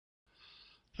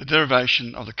The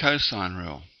derivation of the cosine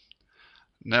rule.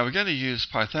 Now we're going to use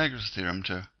Pythagoras' theorem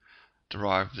to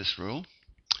derive this rule.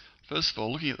 First of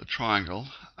all, looking at the triangle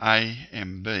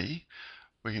AMB,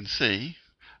 we can see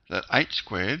that h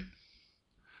squared,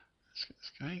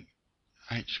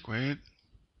 h squared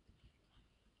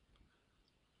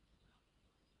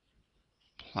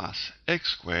plus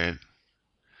x squared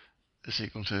is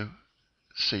equal to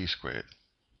c squared.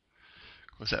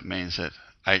 Of course, that means that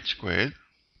h squared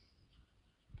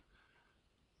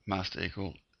must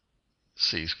equal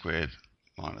c squared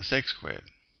minus x squared.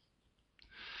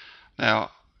 Now,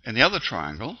 in the other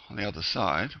triangle, on the other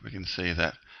side, we can see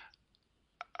that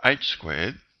h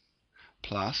squared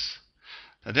plus,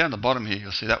 now down the bottom here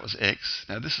you'll see that was x.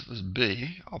 Now this was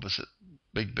b, opposite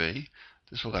big B.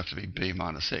 This will have to be b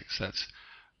minus x. That's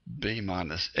b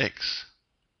minus x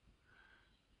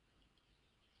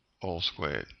all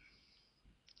squared.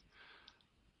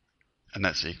 And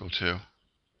that's equal to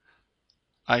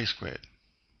a squared,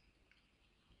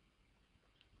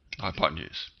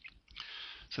 hypotenuse.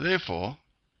 So therefore,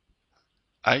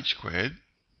 h squared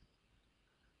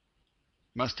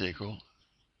must equal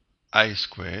a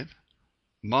squared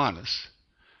minus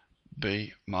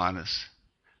b minus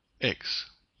x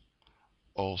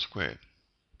all squared.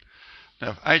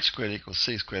 Now if h squared equals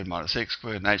c squared minus x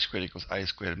squared and h squared equals a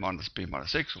squared minus b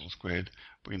minus x all squared,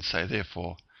 we can say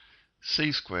therefore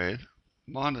c squared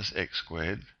minus x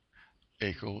squared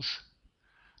equals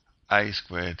a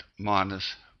squared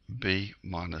minus b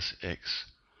minus x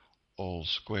all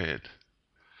squared.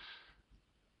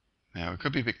 Now we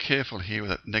could be a bit careful here with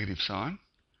that negative sign.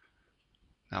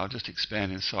 Now I'll just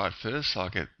expand inside first, so I'll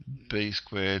get b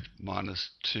squared minus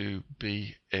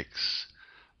 2bx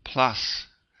plus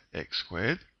x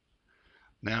squared.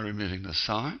 Now removing the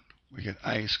sign, we get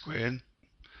a squared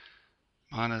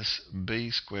minus b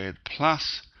squared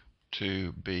plus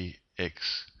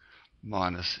 2bx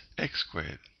minus x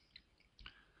squared.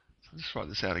 So let's write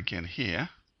this out again here.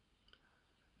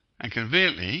 And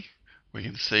conveniently, we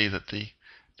can see that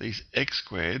these x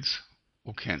squareds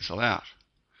will cancel out.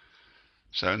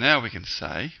 So now we can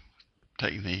say,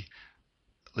 leaving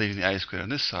the a squared on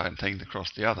this side and taking it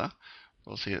across the other,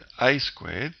 we'll see that a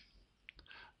squared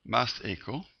must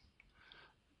equal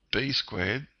b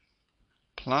squared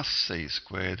plus c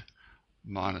squared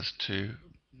minus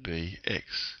 2bx.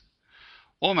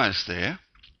 Almost there.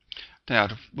 Now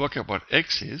to work out what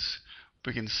x is,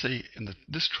 we can see in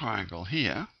this triangle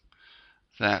here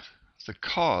that the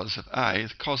cos of A,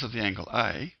 the cos of the angle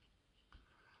A,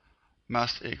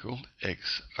 must equal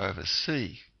x over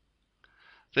c.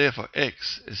 Therefore,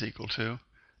 x is equal to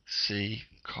c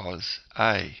cos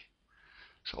A.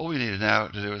 So all we need now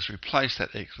to do is replace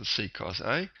that x with c cos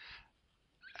A,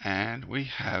 and we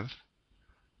have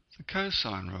the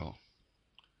cosine rule.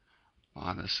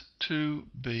 Minus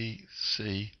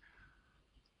 2bc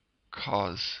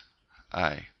cos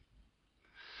A.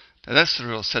 Now that's the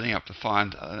rule setting up to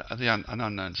find an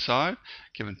unknown side,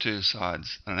 given two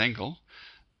sides and an angle.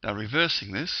 Now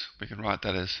reversing this, we can write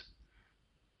that as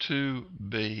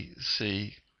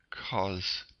 2bc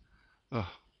cos,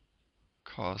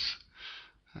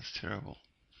 that's terrible.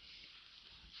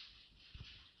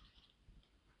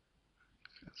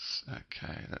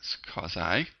 Okay, that's cos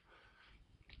A,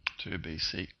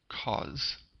 2bc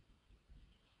cos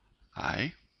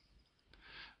A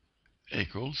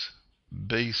equals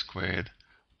b squared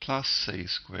plus c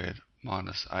squared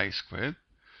minus a squared.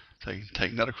 So you can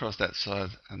take that across that side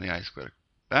and the a squared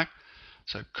back.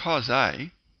 So cos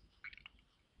A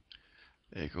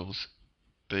equals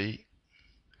b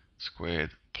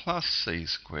squared plus c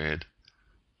squared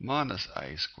minus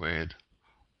a squared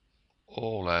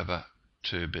all over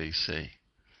 2bc.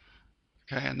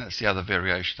 Okay, and that's the other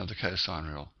variation of the cosine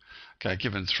rule. Okay,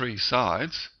 given three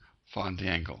sides, find the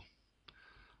angle.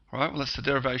 Alright, well that's the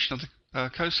derivation of the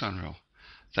cosine rule.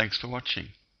 Thanks for watching.